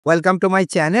Welcome to my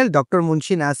channel, Dr.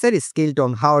 Munshi Nasser, Skilled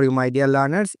on How are you, my dear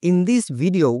learners. In this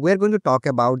video, we're going to talk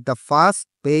about the fast,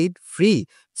 paid, free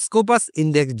Scopus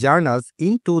Index journals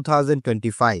in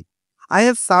 2025. I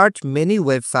have searched many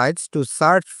websites to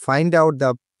find out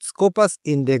the Scopus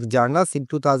Index journals in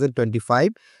 2025.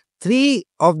 Three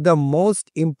of the most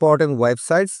important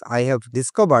websites I have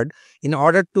discovered in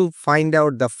order to find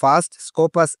out the fast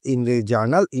Scopus Index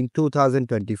journal in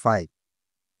 2025.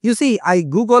 You see, I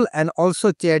Google and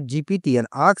also Chat GPT and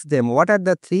ask them what are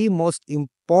the three most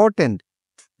important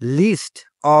list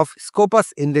of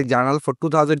Scopus Index journal for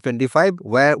 2025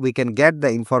 where we can get the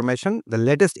information, the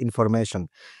latest information.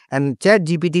 And Chat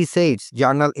GPT says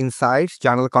Journal Insights,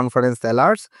 Journal Conference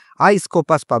Alerts,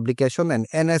 iScopus Publication and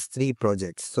NS3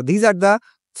 projects. So these are the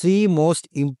three most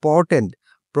important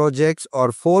projects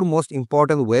or four most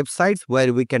important websites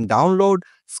where we can download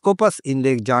Scopus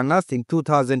Index journals in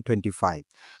 2025.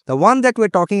 The one that we're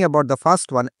talking about, the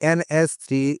first one,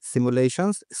 NS3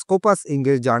 Simulations, Scopus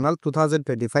Index Journal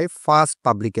 2025 Fast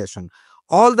Publication.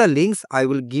 All the links I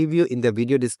will give you in the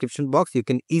video description box. You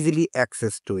can easily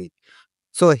access to it.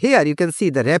 So here you can see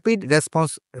the rapid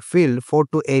response field 4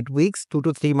 to 8 weeks, 2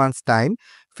 to 3 months time,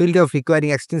 field of requiring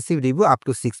extensive review up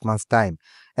to 6 months time.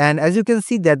 And as you can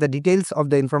see that the details of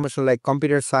the information like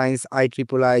computer science,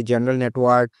 IEEE, general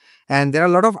network, and there are a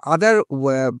lot of other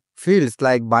fields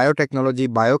like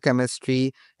biotechnology,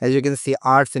 biochemistry, as you can see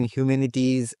arts and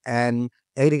humanities and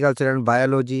agriculture and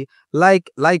biology,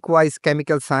 likewise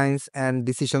chemical science and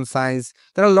decision science.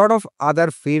 There are a lot of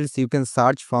other fields you can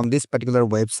search from this particular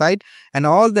website, and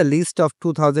all the list of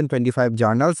 2025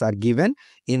 journals are given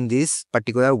in this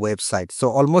particular website.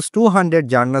 So almost 200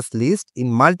 journals list in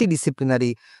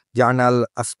multidisciplinary journal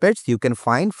aspects you can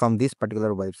find from this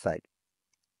particular website.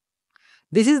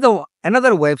 This is the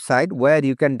another website where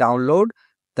you can download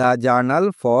the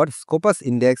journal for Scopus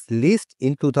Index list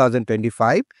in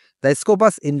 2025, the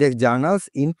Scopus Index journals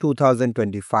in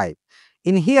 2025.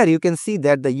 In here, you can see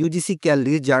that the UGC CAL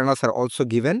list journals are also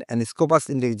given and Scopus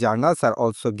Index journals are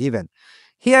also given.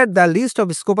 Here, the list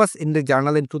of Scopus Index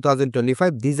journal in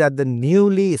 2025, these are the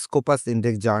newly Scopus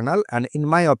Index journal, and in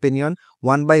my opinion,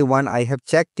 one by one, I have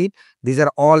checked it. These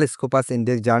are all Scopus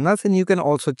Index journals, and you can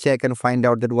also check and find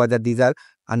out that whether these are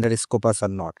under Scopus or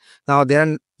not. Now, there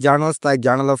are journals like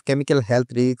Journal of Chemical Health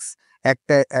Risks,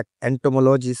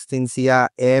 Entomology, Cincia,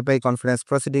 AFI Conference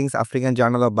Proceedings, African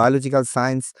Journal of Biological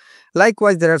Science.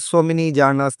 Likewise, there are so many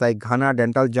journals like Ghana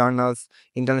Dental Journals,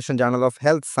 International Journal of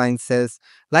Health Sciences.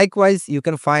 Likewise, you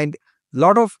can find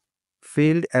lot of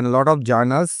field and a lot of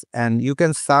journals, and you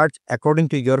can search according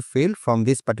to your field from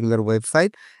this particular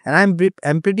website. And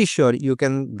I'm pretty sure you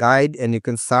can guide and you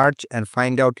can search and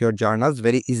find out your journals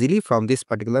very easily from this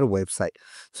particular website.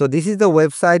 So this is the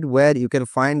website where you can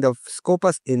find the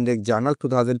Scopus Index Journal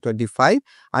 2025.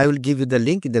 I will give you the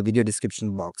link in the video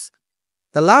description box.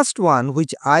 The last one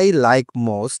which I like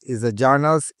most is the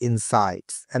Journals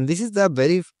Insights, and this is the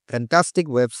very fantastic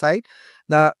website.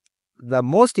 The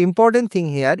most important thing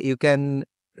here, you can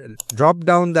drop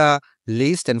down the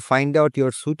list and find out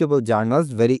your suitable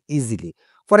journals very easily.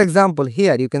 For example,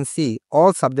 here you can see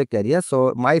all subject areas.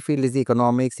 So my field is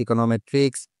economics,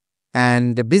 econometrics,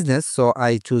 and business. So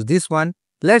I choose this one.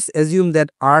 Let's assume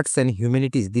that arts and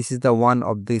humanities, this is the one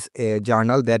of this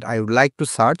journal that I would like to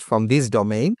search from this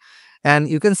domain. And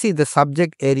you can see the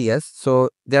subject areas. So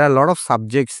there are a lot of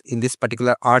subjects in this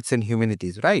particular arts and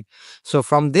humanities, right? So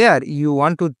from there, you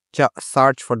want to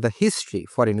search for the history,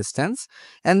 for instance,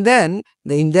 and then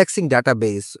the indexing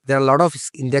database. There are a lot of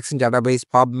indexing database,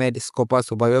 PubMed,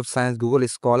 Scopus, Web of Science, Google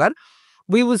Scholar.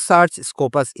 We will search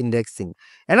Scopus indexing.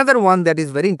 Another one that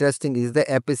is very interesting is the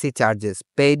APC charges,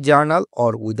 paid journal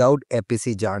or without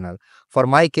APC journal. For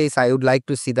my case, I would like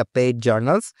to see the paid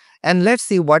journals, and let's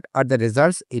see what are the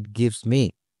results it gives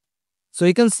me. So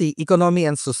you can see economy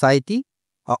and society,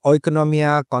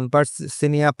 oikonomia,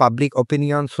 conversinia, public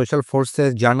opinion, social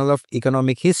forces, journal of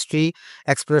economic history,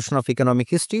 expression of economic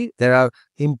history. There are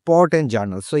important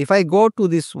journals. So if I go to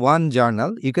this one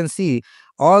journal, you can see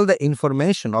all the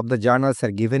information of the journals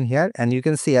are given here. And you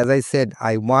can see, as I said,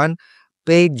 I want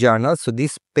paid journal. So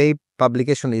this paid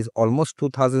publication is almost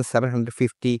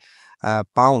 2,750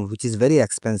 pound, which is very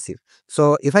expensive.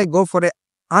 So if I go for a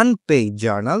unpaid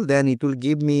journal, then it will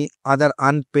give me other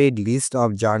unpaid list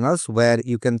of journals where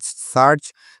you can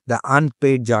search the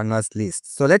unpaid journals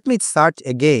list. So let me search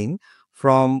again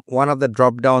from one of the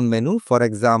drop down menu. For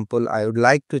example, I would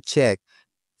like to check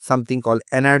something called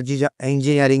energy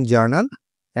engineering journal,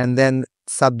 and then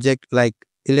subject like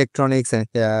electronics and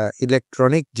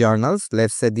electronic journals.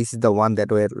 Let's say this is the one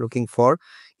that we're looking for,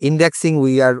 Indexing,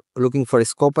 we are looking for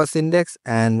Scopus index,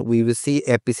 and we will see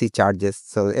APC charges.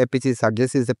 So APC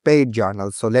charges is a paid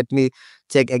journal. So let me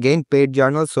check again paid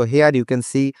journals. So here you can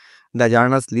see the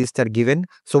journals list are given.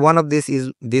 So one of this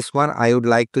is this one. I would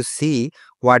like to see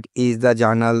what is the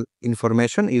journal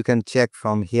information. You can check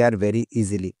from here very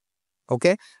easily.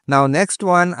 Okay. Now next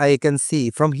one, I can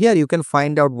see from here you can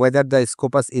find out whether the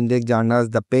Scopus index journals,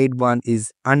 the paid one,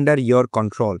 is under your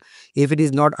control. If it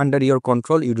is not under your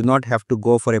control, you do not have to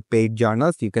go for a paid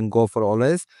journals. You can go for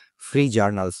always free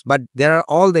journals. But there are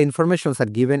all the informations are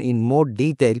given in more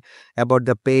detail about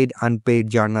the paid unpaid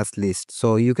journals list.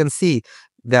 So you can see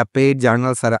the paid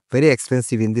journals are very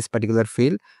expensive in this particular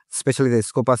field, especially the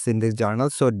Scopus index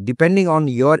journals. So depending on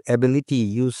your ability,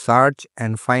 you search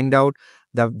and find out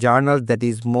the journal that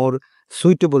is more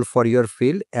suitable for your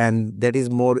field and that is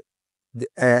more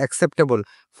acceptable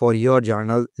for your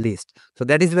journal list. So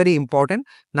that is very important.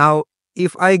 Now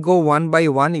if I go one by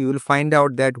one, you will find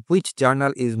out that which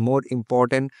journal is more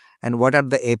important and what are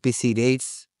the APC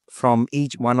rates from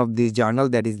each one of these journal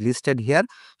that is listed here.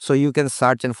 So you can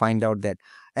search and find out that.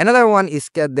 Another one is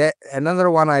another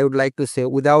one I would like to say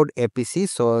without APC.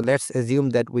 So let's assume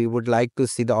that we would like to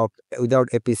see the without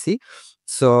APC.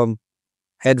 So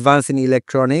advanced in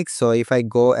electronics. So if I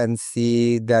go and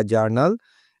see the journal,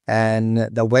 and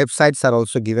the websites are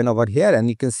also given over here, and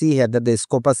you can see here that the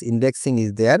Scopus indexing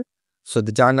is there. So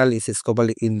the journal is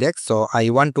Scopus index. So I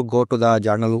want to go to the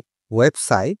journal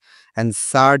website and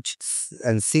search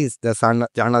and see the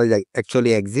journal is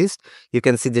actually exists. You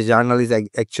can see the journal is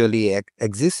actually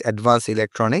exists. Advanced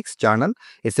electronics journal.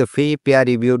 It's a free peer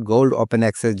reviewed gold open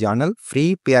access journal.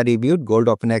 Free peer reviewed gold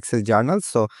open access journal.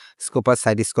 So Scopus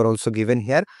site score also given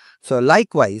here. So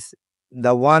likewise,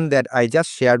 the one that I just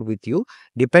shared with you,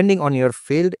 depending on your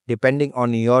field, depending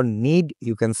on your need,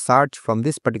 you can search from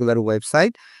this particular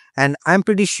website. And I'm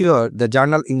pretty sure the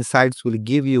Journal Insights will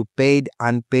give you paid,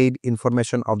 unpaid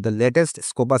information of the latest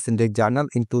Scopus Index journal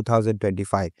in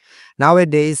 2025.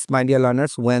 Nowadays, my dear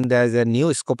learners, when there's a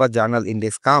new Scopus Journal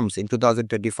Index comes in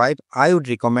 2025, I would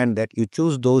recommend that you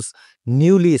choose those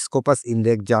newly Scopus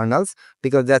Index journals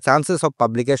because the chances of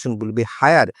publication will be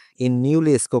higher in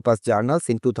newly Scopus journals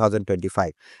in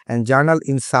 2025. And Journal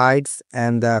Insights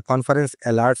and the Conference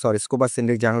Alerts or Scopus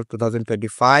Index Journal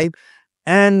 2025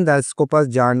 and the Scopus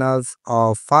journals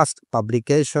of fast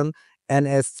publication,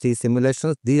 NS3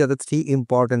 simulations. These are the three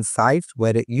important sites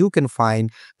where you can find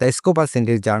the Scopus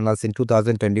Index journals in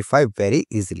 2025 very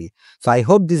easily. So I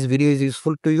hope this video is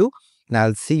useful to you, and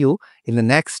I'll see you in the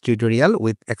next tutorial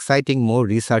with exciting more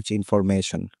research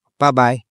information. Bye bye.